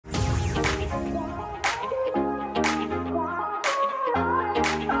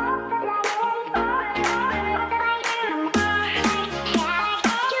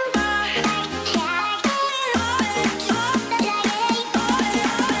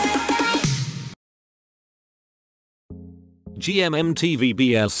GMMTV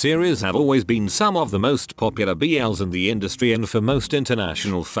BL series have always been some of the most popular BLs in the industry, and for most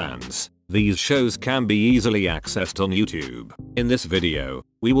international fans, these shows can be easily accessed on YouTube. In this video,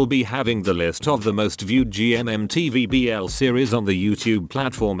 we will be having the list of the most viewed GMMTV BL series on the YouTube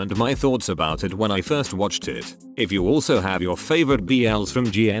platform and my thoughts about it when I first watched it. If you also have your favorite BLs from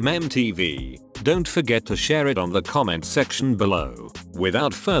GMMTV, don't forget to share it on the comment section below.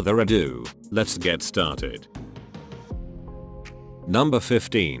 Without further ado, let's get started. Number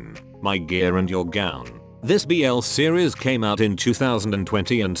 15. My Gear and Your Gown. This BL series came out in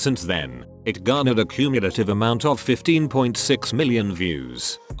 2020 and since then, it garnered a cumulative amount of 15.6 million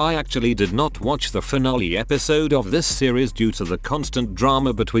views. I actually did not watch the finale episode of this series due to the constant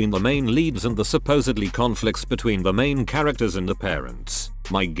drama between the main leads and the supposedly conflicts between the main characters and the parents.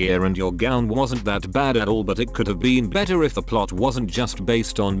 My Gear and Your Gown wasn't that bad at all, but it could have been better if the plot wasn't just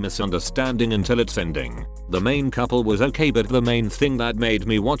based on misunderstanding until its ending. The main couple was okay, but the main thing that made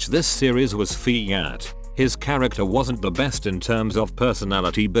me watch this series was Fiat. His character wasn't the best in terms of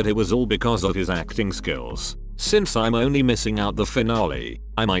personality, but it was all because of his acting skills. Since I'm only missing out the finale,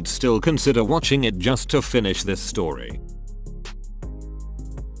 I might still consider watching it just to finish this story.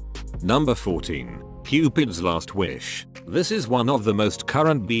 Number 14. Cupid's Last Wish. This is one of the most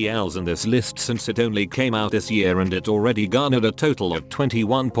current BLs in this list since it only came out this year and it already garnered a total of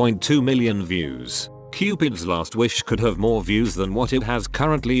 21.2 million views. Cupid's Last Wish could have more views than what it has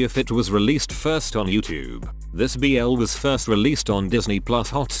currently if it was released first on YouTube. This BL was first released on Disney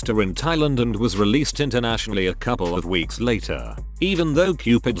Plus Hotstar in Thailand and was released internationally a couple of weeks later. Even though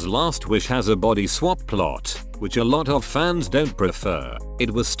Cupid's Last Wish has a body swap plot, which a lot of fans don't prefer,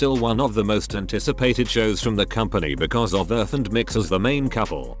 it was still one of the most anticipated shows from the company because of Earth and Mix as the main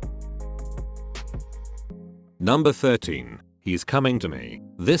couple. Number 13. He's Coming to Me.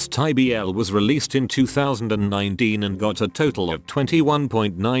 This Thai BL was released in 2019 and got a total of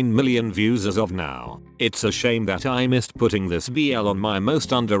 21.9 million views as of now. It's a shame that I missed putting this BL on my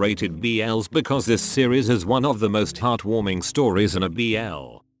most underrated BLs because this series is one of the most heartwarming stories in a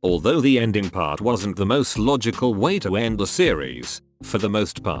BL. Although the ending part wasn't the most logical way to end the series, for the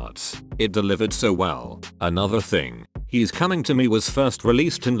most parts, it delivered so well. Another thing, He's Coming to Me was first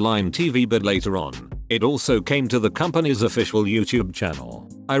released in Line TV, but later on, it also came to the company's official YouTube channel.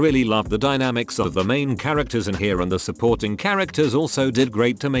 I really loved the dynamics of the main characters in here, and the supporting characters also did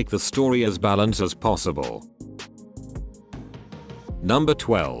great to make the story as balanced as possible. Number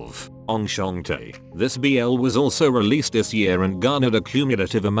 12. Enchanté. This BL was also released this year and garnered a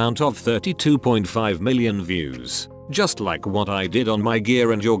cumulative amount of 32.5 million views. Just like what I did on My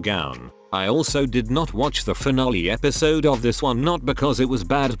Gear and Your Gown, I also did not watch the finale episode of this one, not because it was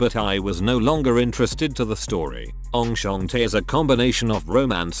bad, but I was no longer interested to the story. Enchanté is a combination of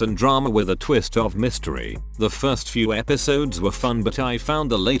romance and drama with a twist of mystery. The first few episodes were fun, but I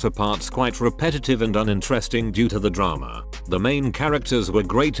found the later parts quite repetitive and uninteresting due to the drama. The main characters were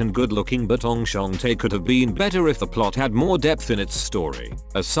great and good looking, but Enchanté could have been better if the plot had more depth in its story.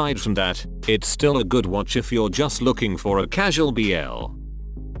 Aside from that, it's still a good watch if you're just looking for a casual BL.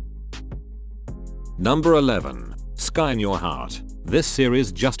 Number 11. Sky in Your Heart. This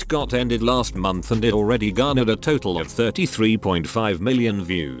series just got ended last month and it already garnered a total of 33.5 million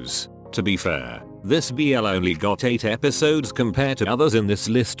views. To be fair, this BL only got 8 episodes compared to others in this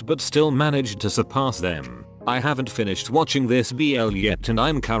list, but still managed to surpass them. I haven't finished watching this BL yet and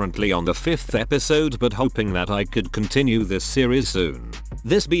I'm currently on the 5th episode, but hoping that I could continue this series soon.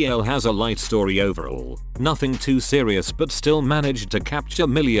 This BL has a light story overall, nothing too serious, but still managed to capture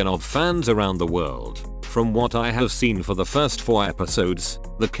millions of fans around the world. From what I have seen for the first 4 episodes,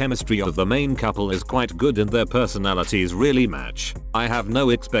 the chemistry of the main couple is quite good and their personalities really match. I have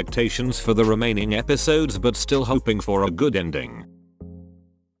no expectations for the remaining episodes, but still hoping for a good ending.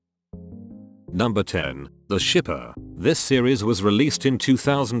 Number 10. The Shipper. This series was released in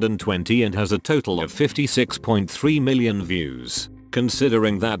 2020 and has a total of 56.3 million views.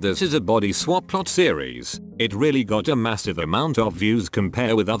 Considering that this is a body swap plot series, it really got a massive amount of views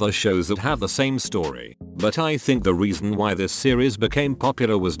compared with other shows that have the same story. But I think the reason why this series became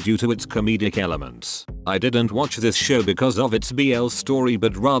popular was due to its comedic elements. I didn't watch this show because of its BL story,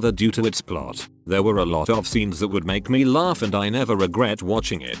 but rather due to its plot. There were a lot of scenes that would make me laugh and I never regret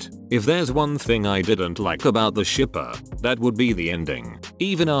watching it. If there's one thing I didn't like about The Shipper, that would be the ending.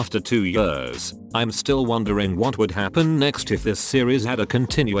 Even after 2 years, I'm still wondering what would happen next if this series had a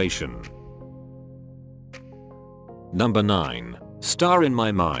continuation. Number 9. Star in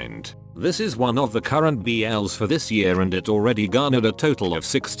My Mind. This is one of the current BLs for this year and it already garnered a total of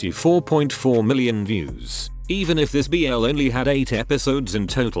 64.4 million views. Even if this BL only had 8 episodes in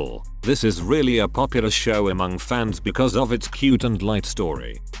total, this is really a popular show among fans because of its cute and light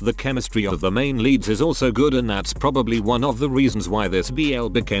story. The chemistry of the main leads is also good, and that's probably one of the reasons why this BL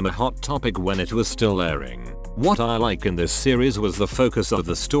became a hot topic when it was still airing. What I like in this series was the focus of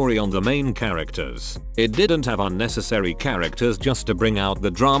the story on the main characters. It didn't have unnecessary characters just to bring out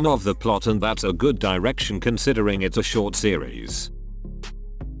the drama of the plot, and that's a good direction considering it's a short series.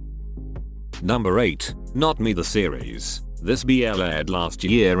 Number 8. Not Me the Series. This BL aired last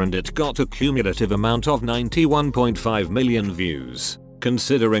year and it got a cumulative amount of 91.5 million views.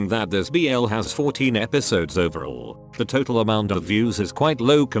 Considering that this BL has 14 episodes overall, the total amount of views is quite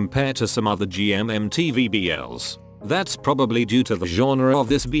low compared to some other GMMTV BLs. That's probably due to the genre of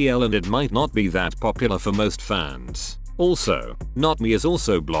this BL, and it might not be that popular for most fans. Also, Not Me is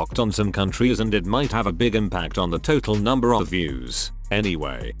also blocked on some countries and it might have a big impact on the total number of views.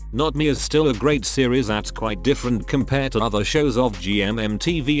 Anyway, Not Me is still a great series that's quite different compared to other shows of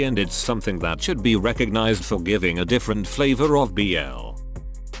GMMTV, and it's something that should be recognized for giving a different flavor of BL.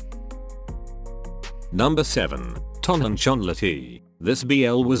 Number 7. Tonhanchonlati. This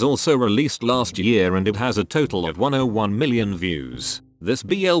BL was also released last year and it has a total of 101 million views. This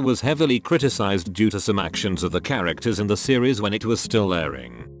BL was heavily criticized due to some actions of the characters in the series when it was still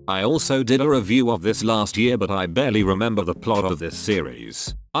airing. I also did a review of this last year, but I barely remember the plot of this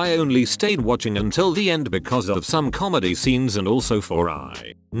series. I only stayed watching until the end because of some comedy scenes and also for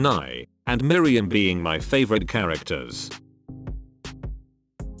Nai, and Miriam being my favorite characters.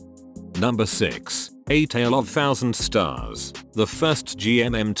 Number 6. A Tale of Thousand Stars. The first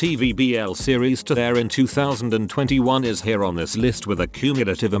GMMTV BL series to air in 2021 is here on this list with a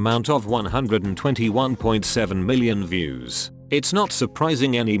cumulative amount of 121.7 million views. It's not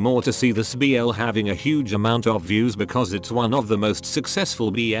surprising anymore to see this BL having a huge amount of views because it's one of the most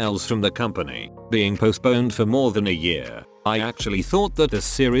successful BLs from the company, being postponed for more than a year. I actually thought that this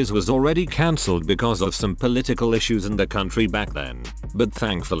series was already cancelled because of some political issues in the country back then. But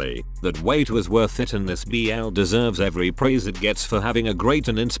thankfully, that wait was worth it, and this BL deserves every praise it gets for having a great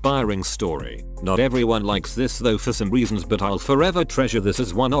and inspiring story. Not everyone likes this though for some reasons, but I'll forever treasure this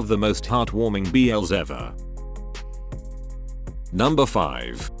as one of the most heartwarming BLs ever. Number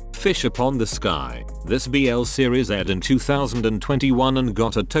 5. Fish Upon the Sky. This BL series aired in 2021 and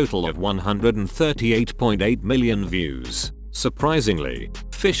got a total of 138.8 million views. Surprisingly,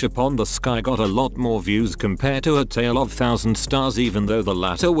 Fish Upon the Sky got a lot more views compared to A Tale of Thousand Stars, even though the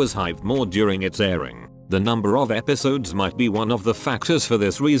latter was hyped more during its airing. The number of episodes might be one of the factors for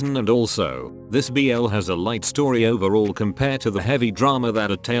this reason, and also, this BL has a light story overall compared to the heavy drama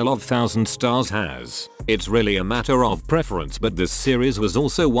that A Tale of Thousand Stars has. It's really a matter of preference, but this series was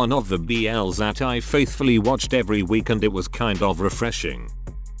also one of the BLs that I faithfully watched every week and it was kind of refreshing.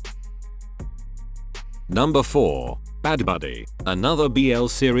 Number 4. Bad Buddy. Another BL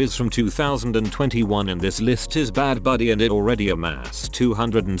series from 2021 in this list is Bad Buddy, and it already amassed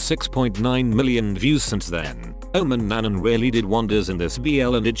 206.9 million views since then. Oman Nanan really did wonders in this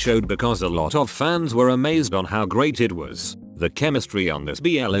BL, and it showed because a lot of fans were amazed on how great it was. The chemistry on this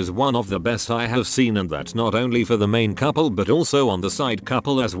BL is one of the best I have seen, and that's not only for the main couple but also on the side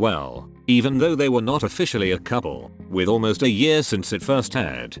couple as well. Even though they were not officially a couple, with almost a year since it first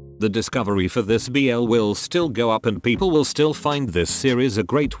aired, the discovery for this BL will still go up and people will still find this series a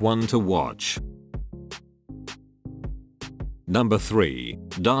great one to watch. Number 3.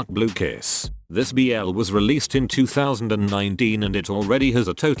 Dark Blue Kiss. This BL was released in 2019 and it already has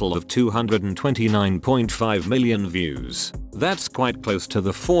a total of 229.5 million views. That's quite close to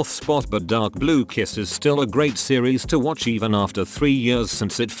the 4th spot, but Dark Blue Kiss is still a great series to watch even after 3 years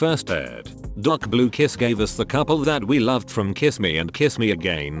since it first aired. Dark Blue Kiss gave us the couple that we loved from Kiss Me and Kiss Me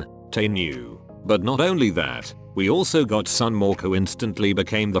Again, Tae-New. But not only that, we also got Sunmork, who instantly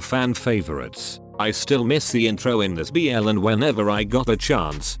became the fan favorites. I still miss the intro in this BL, and whenever I got a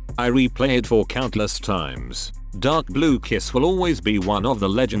chance, I replay it for countless times. Dark Blue Kiss will always be one of the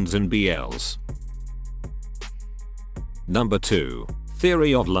legends in BLs. Number 2.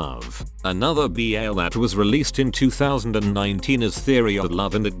 Theory of Love. Another BL that was released in 2019 is Theory of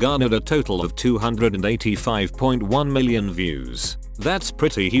Love, and it garnered a total of 285.1 million views. That's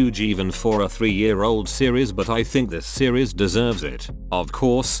pretty huge even for a 3-year-old series, but I think this series deserves it. Of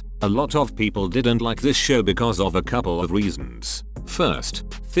course, a lot of people didn't like this show because of a couple of reasons. First,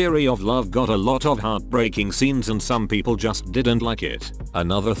 Theory of Love got a lot of heartbreaking scenes and some people just didn't like it.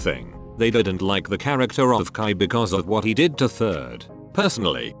 Another thing, they didn't like the character of Kai because of what he did to Third.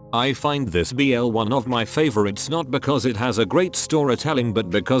 Personally, I find this BL one of my favorites, not because it has a great storytelling but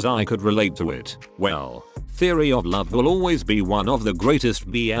because I could relate to it. Well, Theory of Love will always be one of the greatest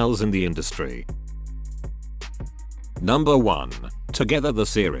BLs in the industry. Number 1. Together the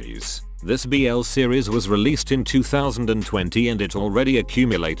Series. This BL series was released in 2020 and it already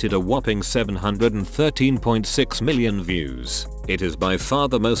accumulated a whopping 713.6 million views. It is by far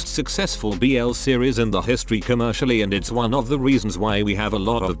the most successful BL series in the history commercially, and it's one of the reasons why we have a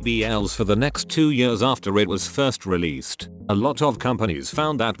lot of BLs for the next 2 years after it was first released. A lot of companies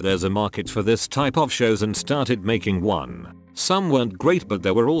found that there's a market for this type of shows and started making one. Some weren't great, but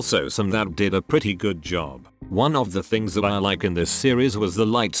there were also some that did a pretty good job. One of the things that I like in this series was the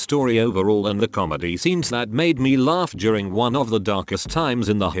light story overall and the comedy scenes that made me laugh during one of the darkest times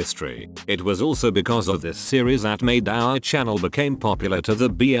in the history. It was also because of this series that made our channel became popular to the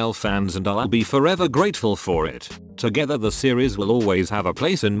BL fans, and I'll be forever grateful for it. Together the series will always have a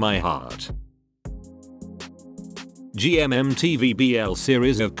place in my heart. GMMTV BL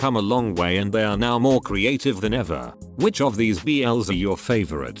series have come a long way and they are now more creative than ever. Which of these BLs are your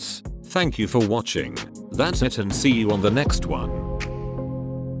favorites? Thank you for watching. That's it, and see you on the next one.